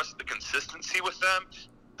hard to trust the consistency with them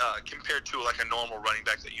compared to a normal running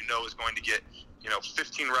back that is going to get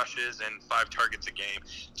 15 rushes and 5 targets a game.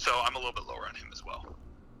 So I'm a little bit lower on him as well.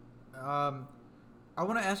 I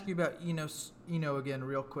want to ask you about Eno again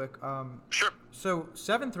real quick. Sure. So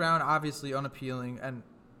 7th round, obviously unappealing,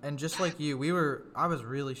 and just like you, I was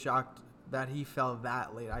really shocked that he fell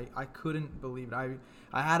that late. I couldn't believe it.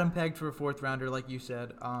 I had him pegged for a 4th rounder, like you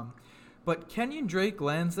said. But Kenyon Drake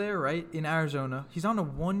lands there, right, in Arizona. He's on a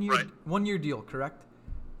 1-year deal, correct?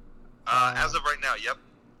 As of right now, yep.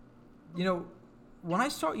 When I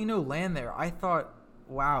saw land there, I thought,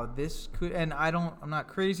 wow, this could, and I'm not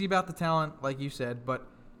crazy about the talent, like you said, but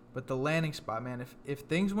the landing spot, man, if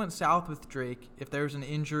things went south with Drake, if there's an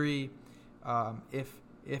injury,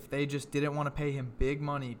 if they just didn't want to pay him big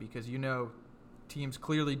money, because teams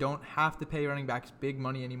clearly don't have to pay running backs big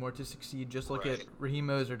money anymore to succeed. Just look at Raheem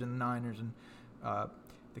Mostert and the Niners and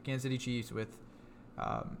the Kansas City Chiefs with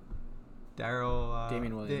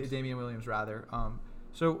Damian Williams, rather.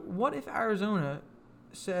 So what if Arizona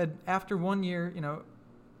said after 1 year,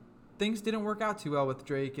 things didn't work out too well with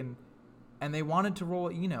Drake, and they wanted to roll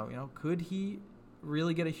Eno. Could he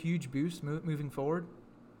really get a huge boost moving forward?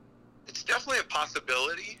 It's definitely a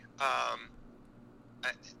possibility.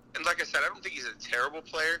 And like I said, I don't think he's a terrible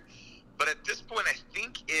player. But at this point, I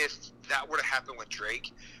think if that were to happen with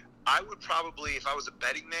Drake, I would probably, if I was a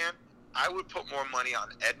betting man, I would put more money on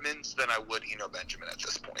Edmonds than I would Eno Benjamin at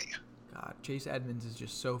this point. God, Chase Edmonds is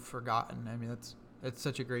just so forgotten. I mean, that's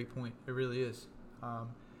such a great point. It really is.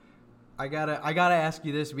 I gotta ask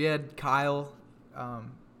you this. We had Kyle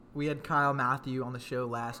Matthew on the show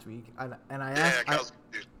last week, and I asked. Kyle's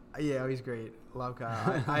good. Yeah, he's great. Love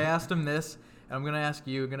Kyle. I asked him this, and I'm gonna ask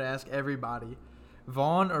you. I'm gonna ask everybody.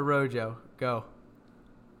 Vaughn or Rojo? Go.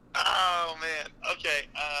 Oh man. Okay.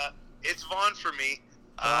 It's Vaughn for me.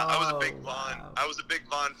 I was a big Vaughn. Wow. I was a big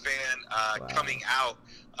Vaughn fan coming out.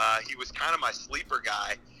 He was kind of my sleeper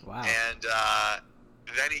guy. Wow. And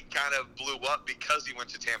then he kind of blew up because he went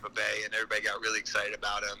to Tampa Bay, and everybody got really excited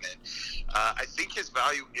about him. And I think his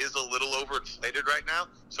value is a little overinflated right now.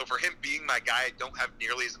 So for him being my guy, I don't have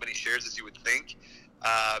nearly as many shares as you would think,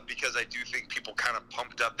 because I do think people kind of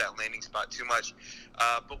pumped up that landing spot too much.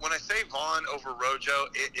 But when I say Vaughn over Rojo,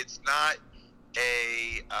 it's not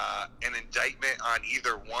an indictment on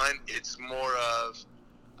either one. It's more of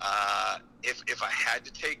if I had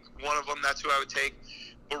to take one of them, that's who I would take.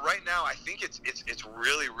 But right now, I think it's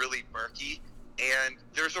really, really murky, and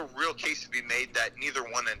there's a real case to be made that neither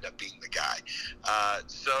one end up being the guy.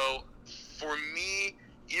 So for me,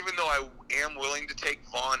 even though I am willing to take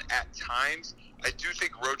Vaughn at times, I do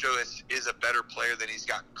think Rojo is a better player than he's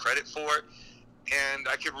gotten credit for, and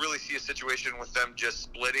I could really see a situation with them just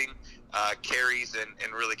splitting carries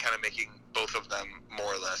and really kind of making both of them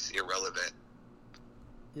more or less irrelevant.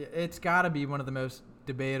 Yeah, it's got to be one of the most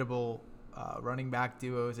debatable running back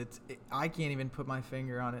duos. I can't even put my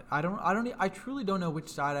finger on it. I truly don't know which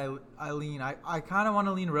side I lean. I kind of want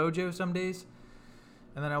to lean Rojo some days,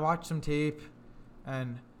 and then I watch some tape,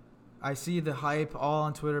 and I see the hype all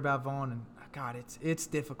on Twitter about Vaughn, and God, it's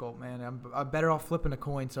difficult, man. I'm better off flipping a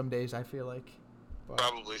coin some days, I feel like. But.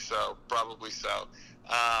 Probably so.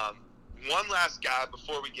 One last guy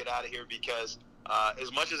before we get out of here, because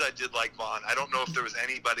as much as I did like Vaughn, I don't know if there was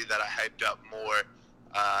anybody that I hyped up more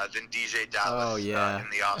than DJ Dallas in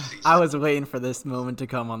the offseason. I was waiting for this moment to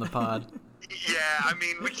come on the pod. Yeah, I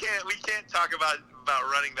mean, we can't talk about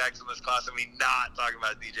running backs in this class and we not talk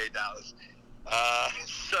about DJ Dallas.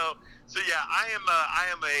 So yeah, I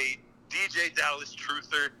am a DJ Dallas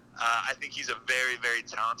truther. I think he's a very, very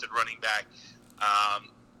talented running back.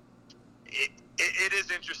 It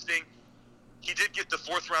is interesting. He did get the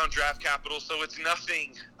 4th round draft capital, so it's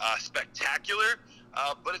nothing spectacular,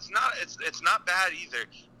 but it's not bad either.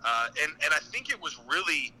 And I think it was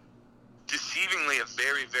really deceivingly a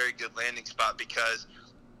very, very good landing spot, because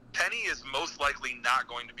Penny is most likely not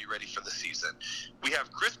going to be ready for the season. We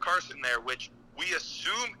have Chris Carson there, which we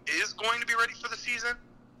assume is going to be ready for the season,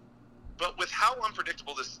 but with how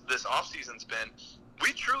unpredictable this offseason's been,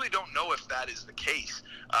 we truly don't know if that is the case.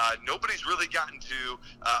 Nobody's really gotten to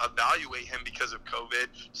evaluate him because of COVID,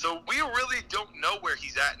 so we really don't know where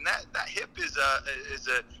he's at, and that hip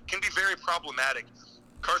can be very problematic.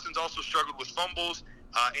 Carson's also struggled with fumbles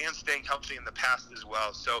and staying healthy in the past as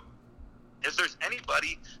well. So if there's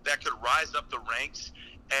anybody that could rise up the ranks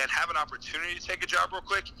and have an opportunity to take a job real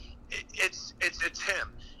quick, it's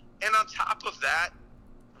him. And on top of that,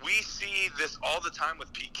 we see this all the time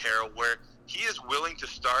with Pete Carroll, where he is willing to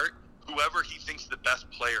start whoever he thinks the best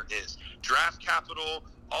player is. Draft capital,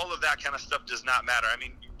 all of that kind of stuff does not matter. I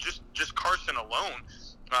mean, just Carson alone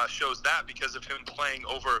shows that, because of him playing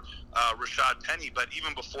over Rashad Penny. But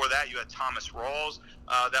even before that, you had Thomas Rawls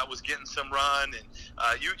that was getting some run,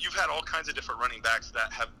 and you've had all kinds of different running backs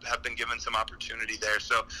that have been given some opportunity there.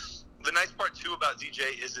 So the nice part too about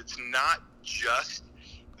DJ is it's not just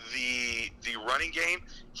the running game.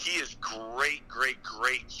 He is great.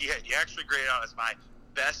 He actually graded out as my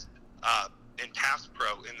best in pass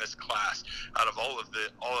pro in this class out of all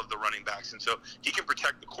of the running backs, and so he can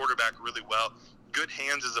protect the quarterback really well. Good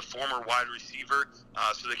hands as a former wide receiver,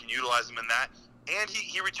 so they can utilize him in that. And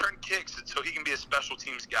he returned kicks, and so he can be a special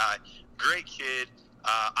teams guy. Great kid.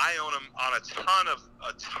 I own him on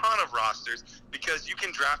a ton of rosters, because you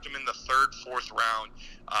can draft him in the 3rd, 4th round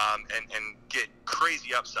and get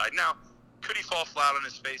crazy upside. Now, could he fall flat on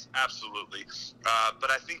his face? Absolutely.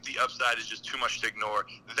 But I think the upside is just too much to ignore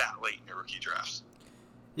that late in your rookie drafts.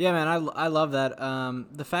 Yeah, man, I love that.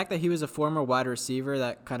 The fact that he was a former wide receiver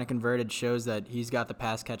that kind of converted shows that he's got the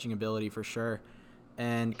pass-catching ability for sure,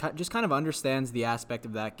 and just kind of understands the aspect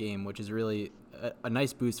of that game, which is really a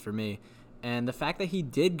nice boost for me. And the fact that he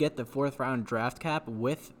did get the 4th round draft cap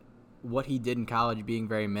with what he did in college being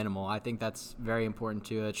very minimal, I think that's very important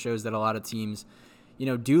too. It shows that a lot of teams,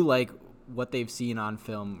 do like what they've seen on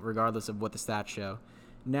film, regardless of what the stats show.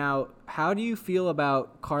 Now, how do you feel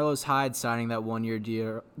about Carlos Hyde signing that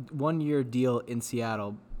 1-year deal in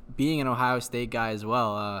Seattle, being an Ohio State guy as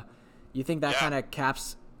well? You think that kind of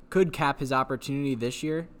could cap his opportunity this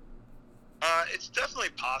year? It's definitely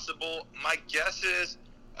possible. My guess is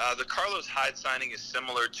the Carlos Hyde signing is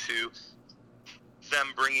similar to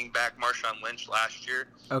them bringing back Marshawn Lynch last year.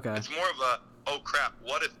 Okay. It's more of a, oh crap,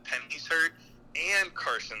 what if Penny's hurt and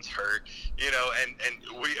Carson's hurt? And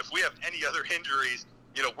if we have any other injuries,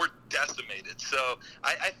 we're decimated. So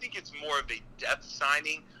I think it's more of a depth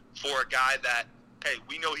signing for a guy that hey,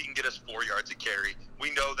 we know he can get us 4 yards a carry.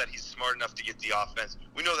 We know that he's smart enough to get the offense.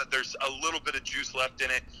 We know that there's a little bit of juice left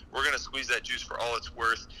in it. We're going to squeeze that juice for all it's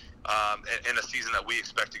worth in a season that we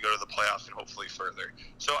expect to go to the playoffs and hopefully further.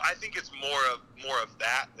 So I think it's more of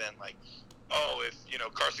that than like, oh, if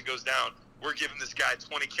Carson goes down, we're giving this guy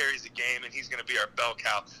 20 carries a game and he's going to be our bell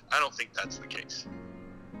cow. I don't think that's the case.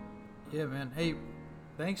 Yeah, man. Hey,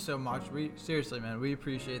 thanks so much. Seriously, man, we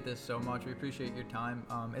appreciate this so much. We appreciate your time.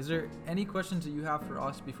 Is there any questions that you have for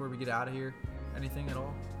us before we get out of here? Anything at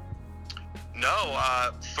all? No,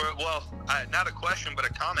 not a question, but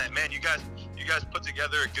a comment. Man, you guys put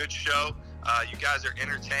together a good show. You guys are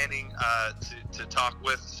entertaining to talk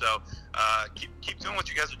with. So keep doing what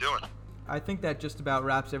you guys are doing. I think that just about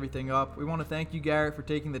wraps everything up. We want to thank you, Garrett, for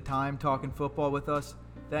taking the time talking football with us.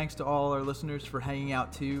 Thanks to all our listeners for hanging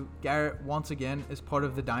out too. Garrett, once again, is part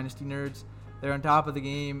of the Dynasty Nerds. They're on top of the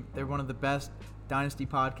game. They're one of the best Dynasty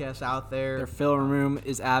podcasts out there. Their film room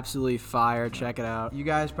is absolutely fire. Check it out. You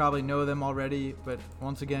guys probably know them already, but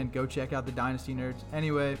once again, go check out the Dynasty Nerds.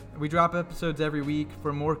 Anyway, we drop episodes every week.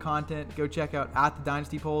 For more content, go check out at the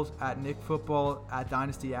Dynasty Polls, at Nick Football, at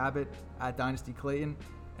Dynasty Abbott, at Dynasty Clayton,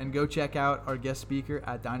 and go check out our guest speaker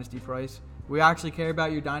at Dynasty Price. We actually care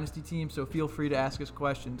about your Dynasty team, so feel free to ask us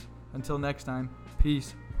questions. Until next time,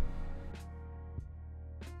 peace.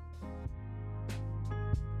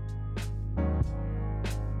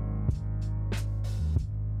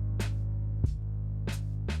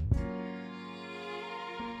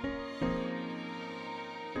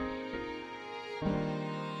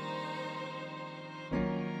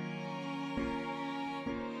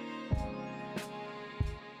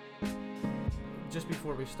 Just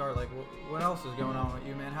before we start, like, what else is going on with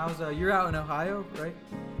you, man? How's you're out in Ohio, right?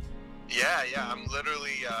 Yeah. I'm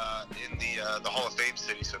literally in the Hall of Fame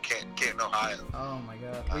city, so Canton, Ohio. Oh my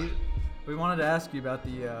God. We wanted to ask you about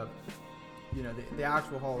the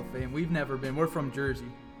actual Hall of Fame. We've never been. We're from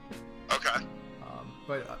Jersey. Okay.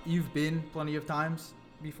 But you've been plenty of times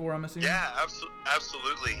before, I'm assuming. Yeah,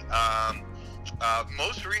 absolutely.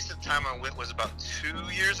 Most recent time I went was about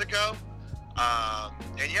 2 years ago.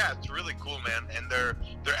 And yeah, it's really cool, man. And they're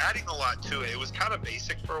adding a lot to it. It was kind of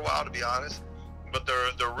basic for a while, to be honest, but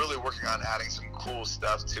they're really working on adding some cool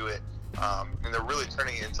stuff to it. And they're really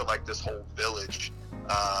turning it into like this whole village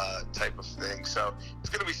type of thing. So it's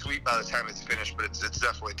gonna be sweet by the time it's finished, but it's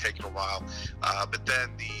definitely taken a while. But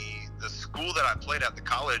then the school that I played at, the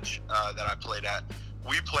college that I played at,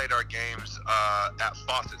 we played our games at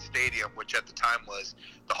Fawcett Stadium, which at the time was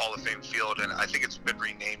the Hall of Fame field, and I think it's been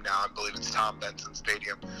renamed now. I believe it's Tom Benson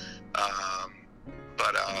Stadium.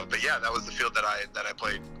 But yeah, that was the field that I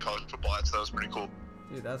played college football at, so that was pretty cool.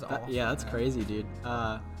 Dude, that's awesome. Yeah, that's crazy, dude.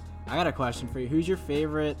 I got a question for you. Who's your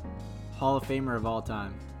favorite Hall of Famer of all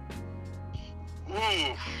time?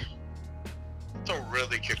 Ooh, that's a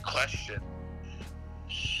really good question.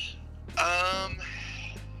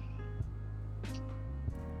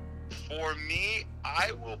 For me,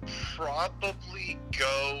 I will probably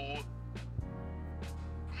go.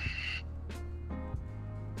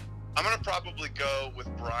 I'm gonna probably go with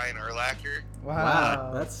Brian Urlacher.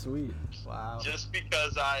 Wow, that's sweet. Wow. Just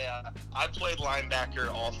because I played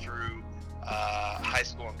linebacker all through high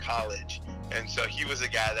school and college, and so he was a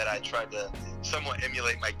guy that I tried to somewhat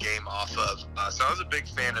emulate my game off of. So I was a big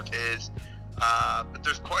fan of his. But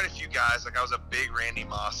there's quite a few guys. Like I was a big Randy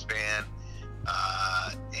Moss fan.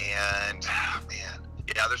 And man,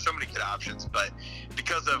 yeah, there's so many good options, but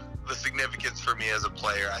because of the significance for me as a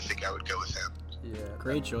player, I think I would go with him. Yeah.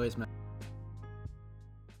 Great choice, man.